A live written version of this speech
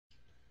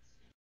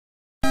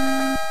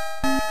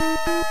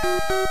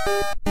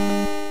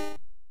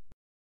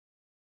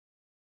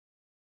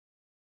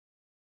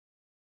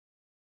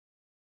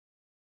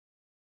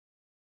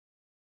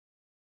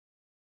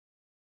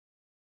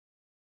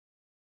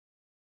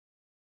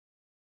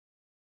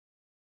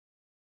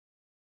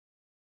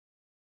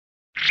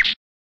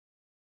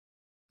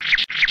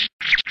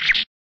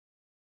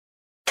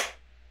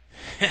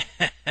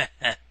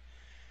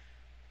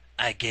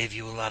I gave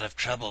you a lot of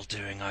trouble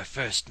during our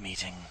first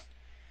meeting.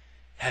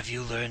 Have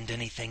you learned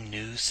anything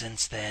new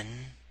since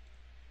then?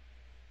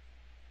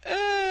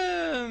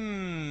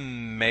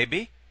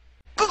 Maybe.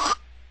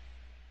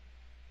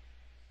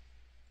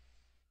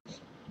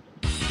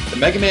 The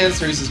Mega Man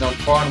series is known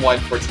far and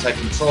wide for its tight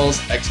controls,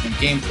 excellent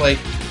gameplay,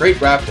 great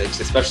graphics,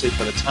 especially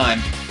for the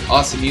time,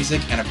 awesome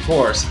music, and of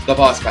course, the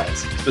boss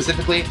battles,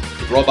 specifically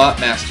the Robot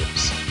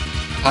Masters.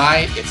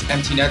 Hi, it's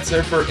MT Net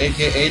Surfer,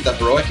 aka the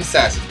Heroic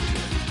Assassin,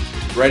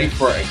 ready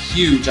for a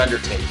huge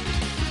undertaking.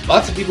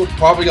 Lots of people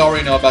probably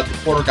already know about the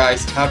Porter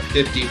Guy's Top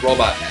 50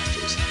 Robot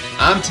Masters.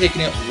 I'm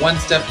taking it one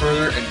step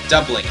further and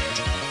doubling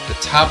it. The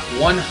top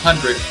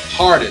 100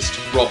 hardest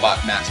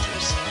Robot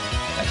Masters.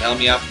 Now to help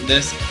me out from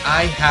this,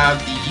 I have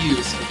the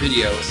use of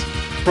videos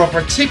for a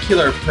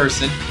particular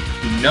person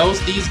who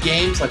knows these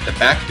games like the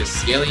back of his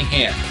scaly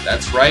hand.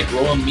 That's right,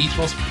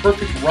 Roahmmythril's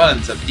perfect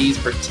runs of these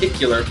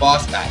particular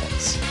boss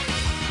battles.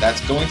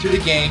 That's going through the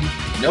game,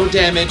 no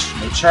damage,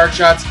 no charge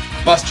shots,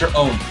 buster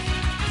only.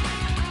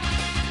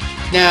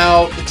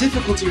 Now, the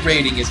difficulty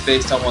rating is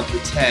based on 1 through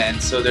 10,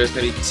 so there's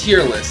going to be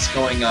tier lists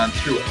going on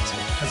through it.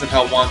 Because of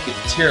how wonky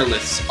the tier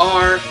lists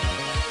are,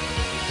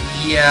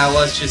 yeah,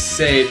 let's just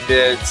say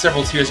that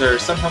several tiers are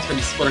sometimes going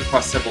to be split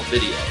across several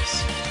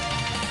videos.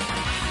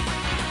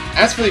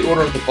 As for the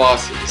order of the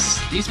bosses,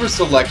 these were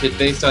selected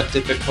based on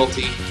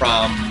difficulty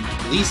from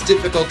least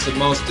difficult to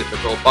most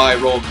difficult by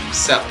Roahmm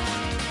himself.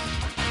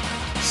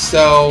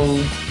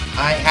 So,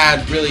 I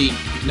had really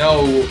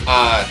no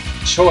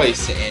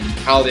choice in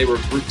how they were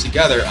grouped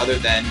together other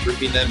than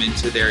grouping them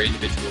into their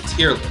individual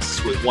tier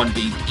lists, with 1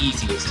 being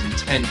easiest and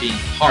 10 being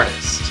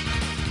hardest.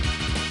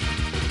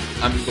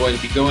 I'm going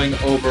to be going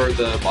over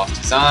the boss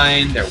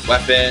design, their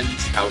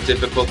weapons, how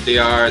difficult they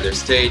are, their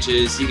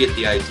stages, you get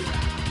the idea.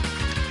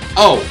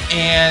 Oh,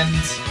 and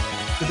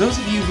for those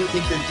of you who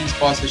think that these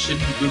bosses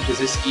shouldn't be grouped as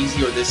this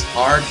easy or this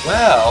hard,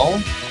 well,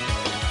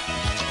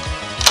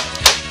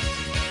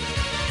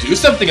 do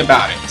something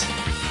about it.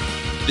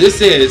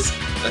 This is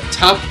the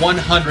top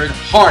 100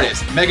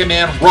 hardest Mega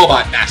Man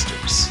Robot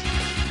Masters.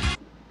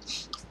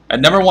 At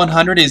number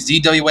 100 is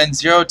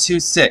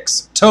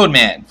DWN026,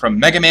 Toadman from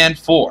Mega Man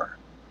 4.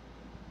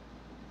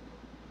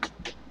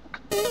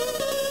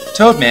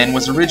 Toadman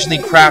was originally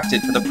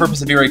crafted for the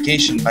purpose of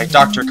irrigation by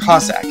Dr.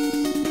 Cossack,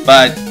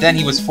 but then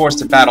he was forced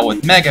to battle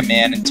with Mega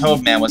Man and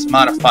Toadman was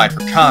modified for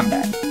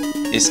combat,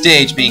 his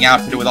stage being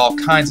outfitted with all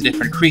kinds of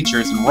different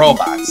creatures and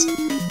robots,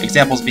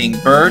 examples being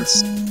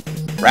birds,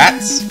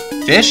 rats,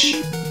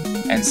 fish,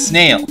 and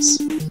snails,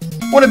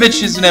 one of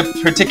which is in a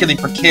particularly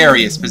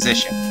precarious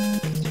position.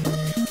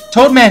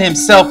 Toadman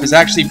himself is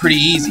actually pretty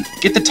easy.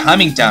 Get the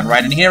timing down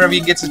right, and here he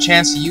gets a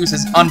chance to use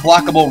his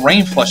unblockable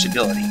Rain Flush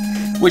ability,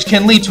 which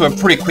can lead to a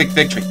pretty quick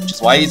victory, which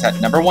is why he's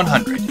at number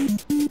 100.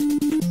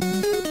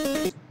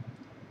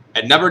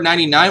 At number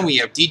 99, we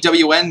have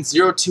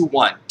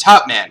DWN021,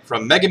 Topman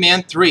from Mega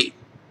Man 3.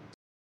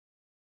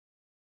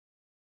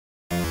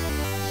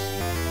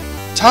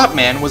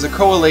 Topman was a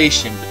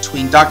coalition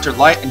between Dr.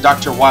 Light and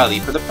Dr. Wily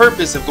for the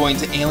purpose of going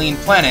to alien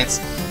planets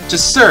to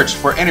search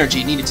for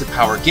energy needed to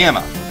power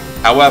Gamma.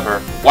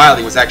 However,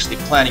 Wily was actually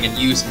planning on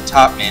using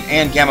Topman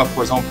and Gamma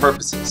for his own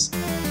purposes.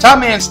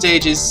 Topman's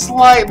stage is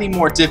slightly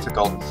more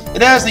difficult.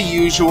 It has the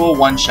usual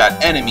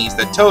one-shot enemies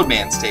that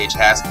Toadman's stage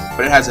has,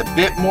 but it has a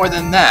bit more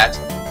than that,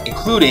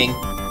 including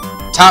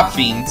Top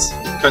Fiends,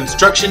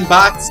 Construction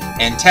Bots,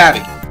 and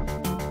Tabby.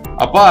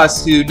 A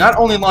boss who not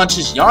only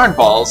launches yarn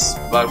balls,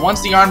 but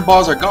once the yarn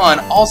balls are gone,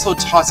 also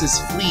tosses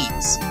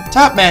fleas.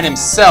 Topman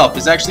himself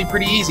is actually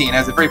pretty easy and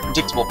has a very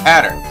predictable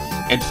pattern.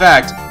 In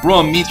fact,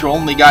 Roahmmythril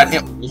only got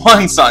hit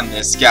once on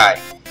this guy,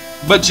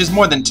 but just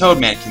more than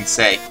Toadman can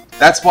say.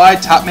 That's why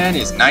Topman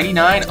is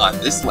 99 on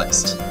this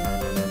list.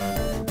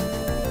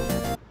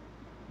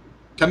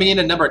 Coming in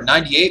at number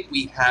 98,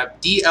 we have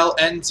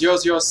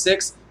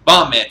DLN006,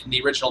 Bombman from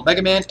the original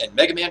Mega Man and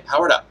Mega Man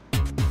Powered Up.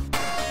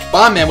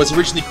 Bombman was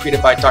originally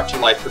created by Dr.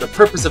 Light for the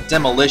purpose of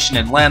demolition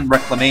and land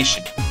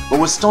reclamation, but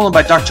was stolen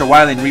by Dr.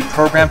 Wily and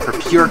reprogrammed for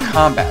pure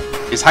combat,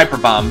 his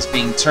hyperbombs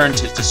being turned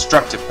to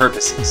destructive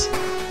purposes.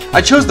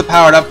 I chose the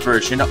Powered Up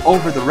version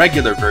over the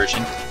regular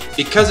version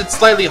because it's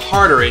slightly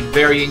harder in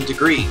varying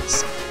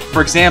degrees.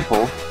 For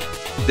example,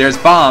 there's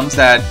bombs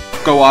that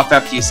go off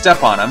after you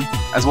step on them,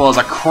 as well as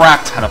a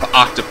crap ton of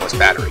octopus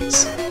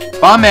batteries.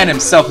 Bombman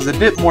himself is a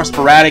bit more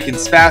sporadic and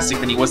spastic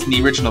than he was in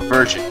the original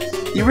version.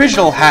 The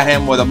original had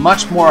him with a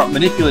much more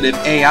manipulative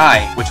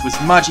AI, which was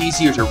much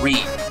easier to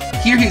read.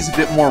 Here he's a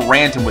bit more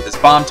random with his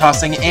bomb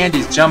tossing and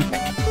his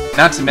jumping.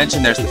 Not to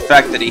mention there's the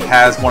fact that he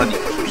has one of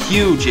the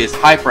hugest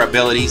hyper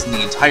abilities in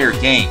the entire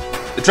game.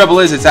 The trouble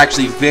is it's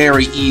actually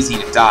very easy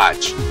to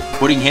dodge,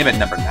 putting him at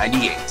number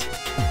 98.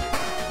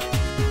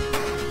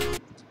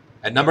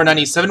 At number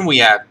 97, we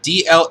have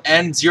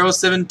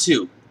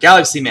DLN-072,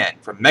 Galaxy Man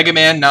from Mega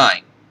Man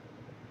 9.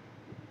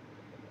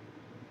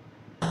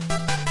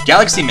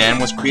 Galaxy Man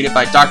was created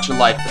by Dr.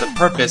 Light for the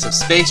purpose of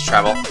space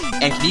travel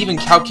and can even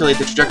calculate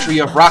the trajectory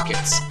of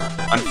rockets.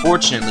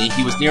 Unfortunately,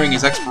 he was nearing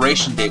his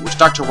expiration date, which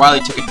Dr.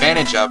 Wily took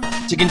advantage of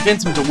to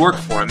convince him to work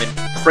for him and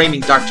framing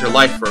Dr.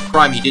 Light for a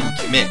crime he didn't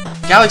commit.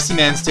 Galaxy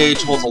Man's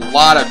stage holds a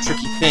lot of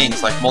tricky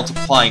things like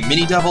multiplying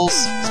mini-doubles,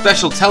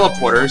 special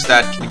teleporters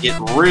that can get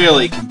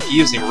really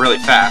confusing really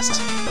fast,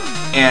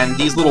 and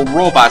these little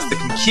robots that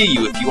can kill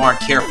you if you aren't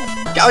careful.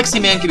 Galaxy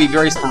Man can be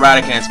very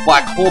sporadic and his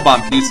black hole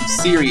bomb can do some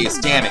serious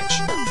damage.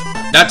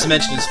 Not to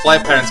mention his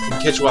flight patterns can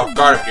catch you off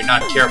guard if you're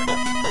not careful.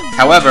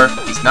 However,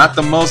 he's not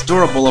the most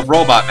durable of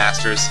Robot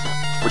Masters,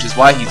 which is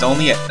why he's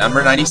only at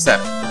number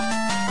 97.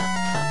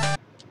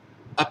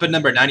 Up at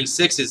number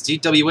 96 is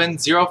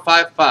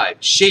DWN-055,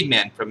 Shade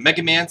Man from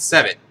Mega Man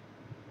 7.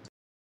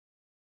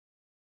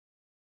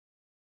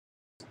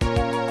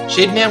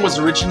 Shade Man was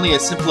originally a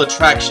simple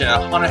attraction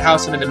at a haunted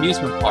house and an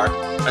amusement park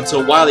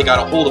until Wily got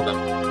a hold of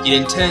him. He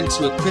intended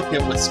to equip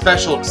him with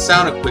special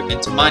sound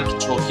equipment to mind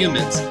control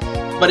humans,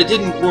 but it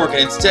didn't work and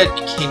instead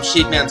became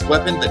Shade Man's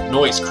weapon, the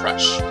Noise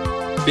Crush.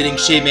 Fitting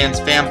Shade Man's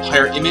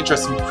vampire image are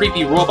some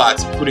creepy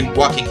robots including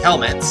walking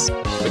helmets,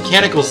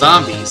 mechanical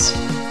zombies,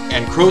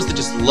 and crows that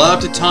just love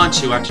to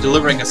taunt you after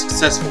delivering a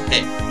successful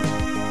hit,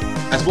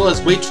 as well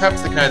as weight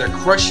traps that can either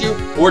crush you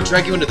or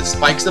drag you into the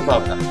spikes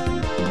above them.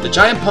 The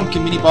giant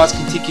pumpkin mini-boss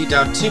can take you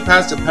down two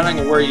paths depending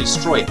on where you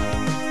destroy it.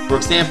 For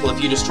example,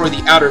 if you destroy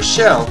the outer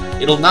shell,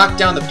 it'll knock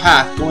down the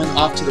path going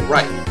off to the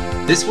right.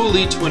 This will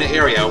lead to an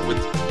area with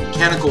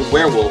mechanical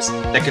werewolves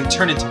that can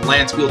turn into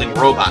lance-wielding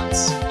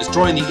robots.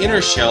 Destroying the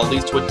inner shell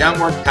leads to a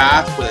downward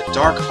path with a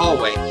dark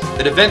hallway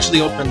that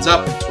eventually opens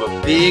up into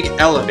a big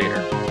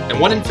elevator, and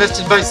one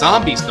infested by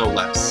zombies no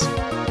less.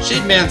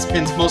 Shade Man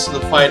spends most of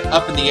the fight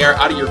up in the air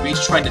out of your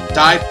reach trying to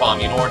dive bomb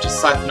you in order to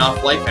siphon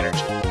off life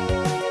energy.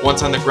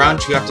 Once on the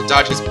ground, you have to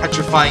dodge his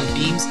petrifying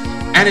beams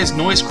and his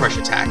Noise Crush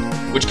attack,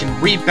 which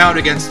can rebound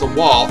against the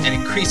wall and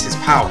increase his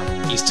power.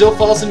 He still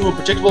falls into a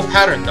predictable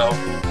pattern though,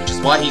 which is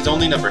why he's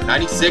only number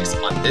 96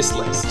 on this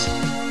list.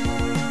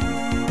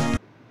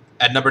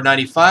 At number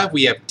 95,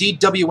 we have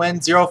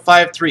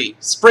DWN-053,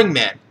 Spring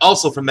Man,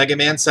 also from Mega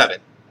Man 7.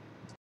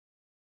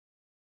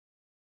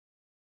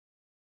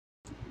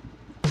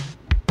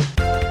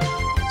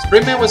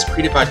 Spring Man was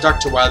created by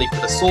Dr. Wily for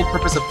the sole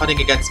purpose of fighting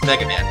against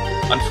Mega Man.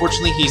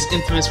 Unfortunately, he's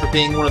infamous for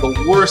being one of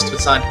the worst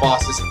assigned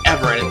bosses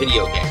ever in a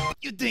video game.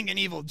 You'd think an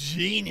evil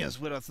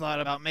genius would have thought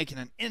about making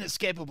an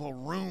inescapable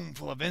room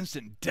full of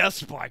instant death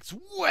spikes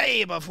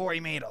way before he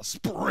made a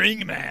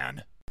Spring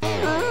Man.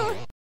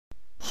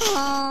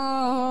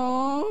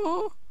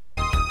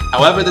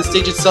 However, the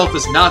stage itself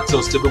is not so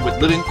stupid, with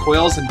living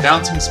coils and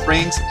bouncing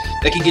springs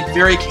that can get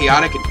very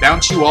chaotic and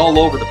bounce you all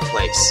over the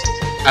place,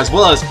 as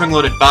well as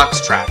spring-loaded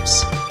box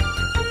traps.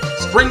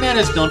 Spring Man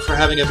is known for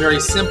having a very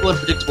simple and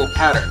predictable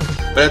pattern,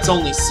 but it's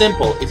only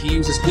simple if you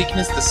use his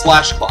weakness, the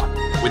slash clock.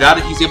 Without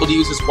it, he's able to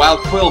use his wild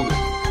coil move,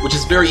 which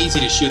is very easy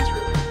to shoot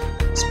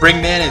through.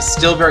 Spring Man is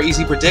still very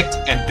easy to predict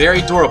and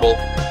very durable,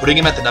 putting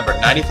him at the number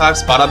 95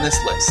 spot on this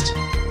list.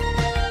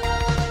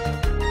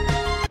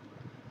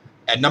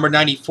 At number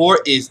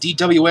 94 is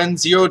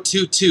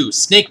DWN-022,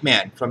 Snake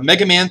Man from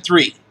Mega Man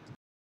 3.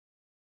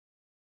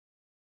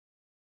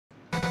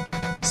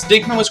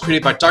 Snake Man was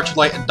created by Dr.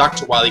 Light and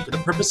Dr. Wily for the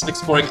purpose of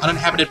exploring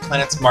uninhabited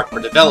planets marked for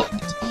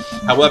development.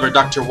 However,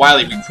 Dr.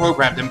 Wily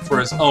reprogrammed him for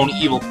his own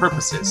evil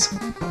purposes.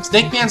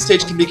 Snake Man's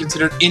stage can be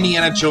considered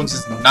Indiana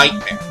Jones's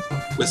nightmare,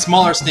 with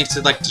smaller snakes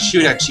that like to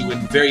shoot at you in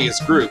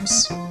various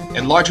groups,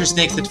 and larger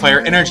snakes that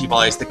fire energy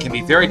volleys that can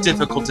be very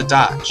difficult to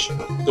dodge.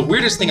 The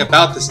weirdest thing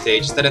about the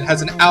stage is that it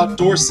has an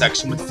outdoor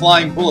section with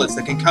flying bullets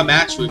that can come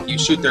at you if you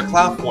shoot their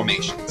cloud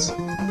formations.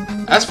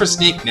 As for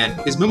Snake Man,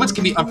 his movements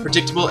can be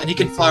unpredictable and he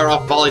can fire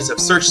off volleys of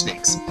search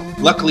snakes.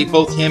 Luckily,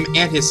 both him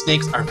and his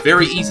snakes are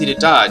very easy to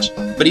dodge,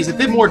 but he's a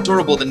bit more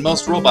durable than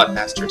most Robot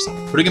Masters,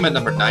 putting him at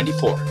number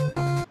 94.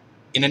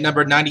 In at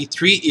number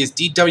 93 is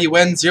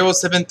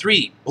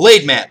DWN-073,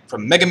 Blade Man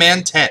from Mega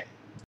Man 10.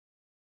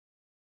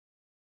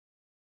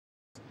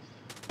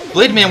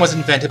 Blade Man was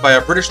invented by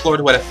a British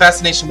lord who had a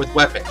fascination with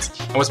weapons,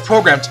 and was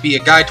programmed to be a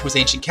guide to his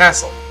ancient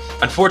castle.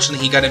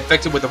 Unfortunately, he got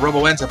infected with the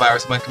Robo-Enza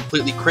virus and went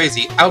completely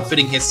crazy,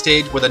 outfitting his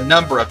stage with a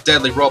number of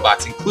deadly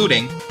robots,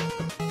 including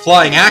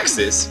flying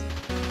axes,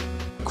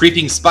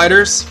 creeping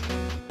spiders,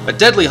 a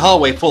deadly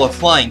hallway full of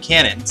flying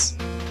cannons,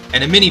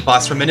 and a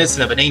mini-boss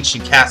reminiscent of an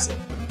ancient castle.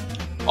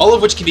 All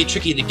of which can be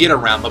tricky to get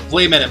around, but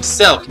Blade Man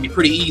himself can be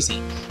pretty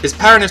easy. His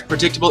pattern is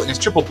predictable and his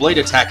triple blade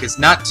attack is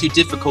not too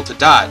difficult to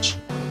dodge.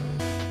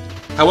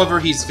 However,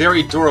 he's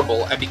very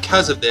durable, and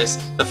because of this,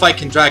 the fight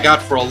can drag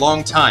out for a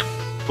long time,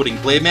 putting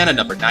Blade Man at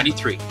number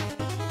 93.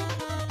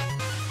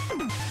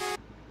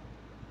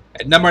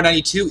 At number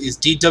 92 is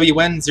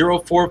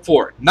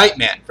DWN-044,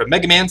 Nightman from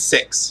Mega Man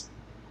 6.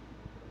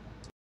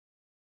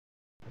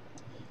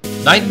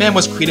 Nightman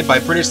was created by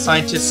British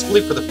scientists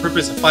solely for the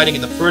purpose of fighting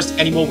in the first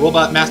annual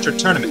Robot Master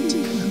Tournament.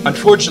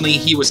 Unfortunately,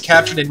 he was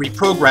captured and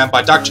reprogrammed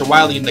by Dr.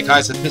 Wily in the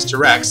guise of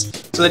Mr. X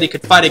so that he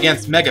could fight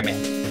against Mega Man.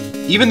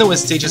 Even though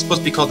his stage is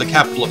supposed to be called the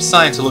capital of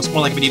science, it looks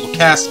more like a medieval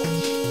castle,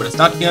 but it's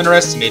not to be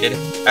underestimated,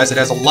 as it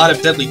has a lot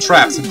of deadly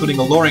traps, including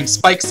a lowering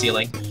spike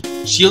ceiling,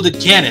 shielded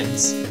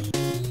cannons,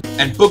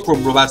 and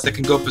bookworm robots that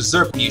can go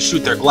berserk when you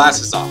shoot their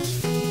glasses off.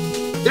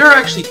 There are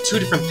actually 2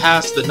 different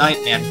paths to the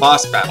Nightman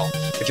boss battle.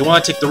 If you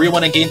want to take the real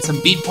one and gain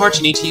some beat parts,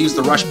 you need to use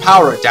the Rush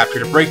Power Adapter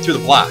to break through the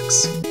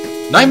blocks.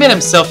 Nightman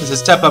himself is a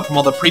step up from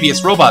all the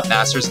previous Robot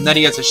Masters in that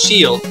he has a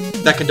shield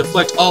that can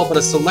deflect all but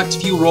a select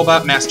few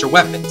Robot Master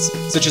weapons,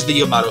 such as the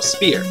Yamato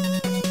Spear.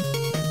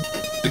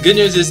 The good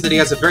news is that he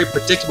has a very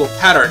predictable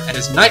pattern, and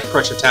his Night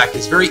Crush attack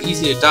is very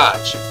easy to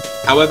dodge.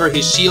 However,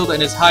 his shield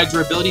and his high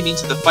durability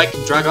means that the fight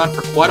can drag on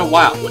for quite a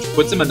while, which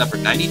puts him at number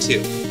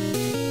 92.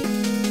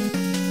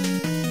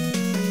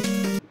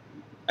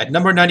 At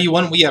number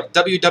 91, we have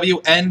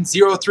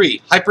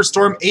WWN-03,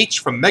 Hyperstorm H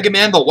from Mega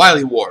Man The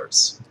Wily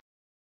Wars.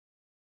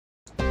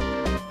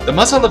 The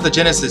muzzle of the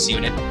Genesis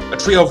unit, a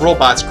trio of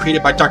robots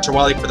created by Dr.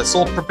 Wily for the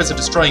sole purpose of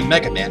destroying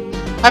Mega Man,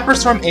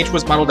 Hyperstorm H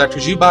was modeled after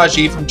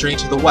Jubaji from Journey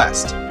to the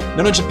West,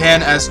 known in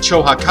Japan as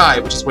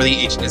Chohakai, which is where the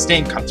H in his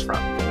name comes from.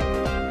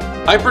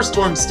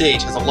 Hyperstorm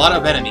Stage has a lot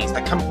of enemies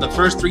that come from the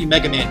first 3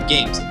 Mega Man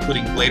games,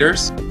 including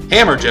Bladers,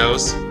 Hammer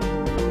Joes,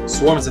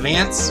 Swarms of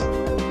Ants,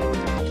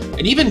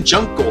 and even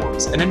Junk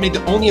Golems, an enemy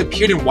that only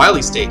appeared in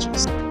Wily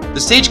stages. The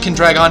stage can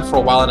drag on for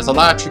a while and has a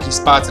lot of tricky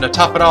spots, and to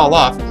top it all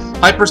off,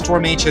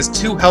 Hyperstorm H has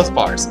 2 health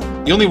bars,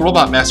 the only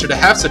Robot Master to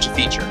have such a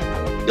feature.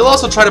 He'll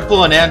also try to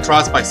pull an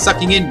Andross by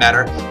sucking in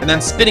matter and then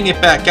spitting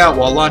it back out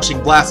while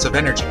launching blasts of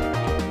energy.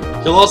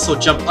 He'll also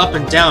jump up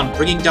and down,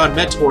 bringing down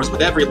Meteors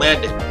with every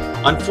landing.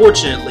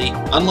 Unfortunately,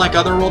 unlike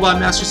other Robot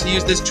Masters who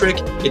use this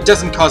trick, it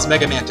doesn't cause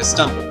Mega Man to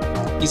stumble.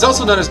 He's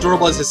also not as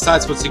durable as his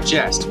size would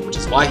suggest, which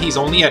is why he's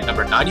only at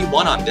number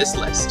 91 on this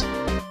list.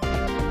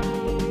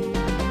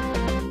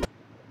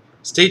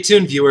 Stay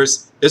tuned,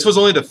 viewers. This was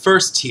only the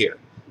first tier.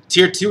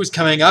 Tier 2 is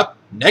coming up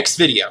next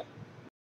video.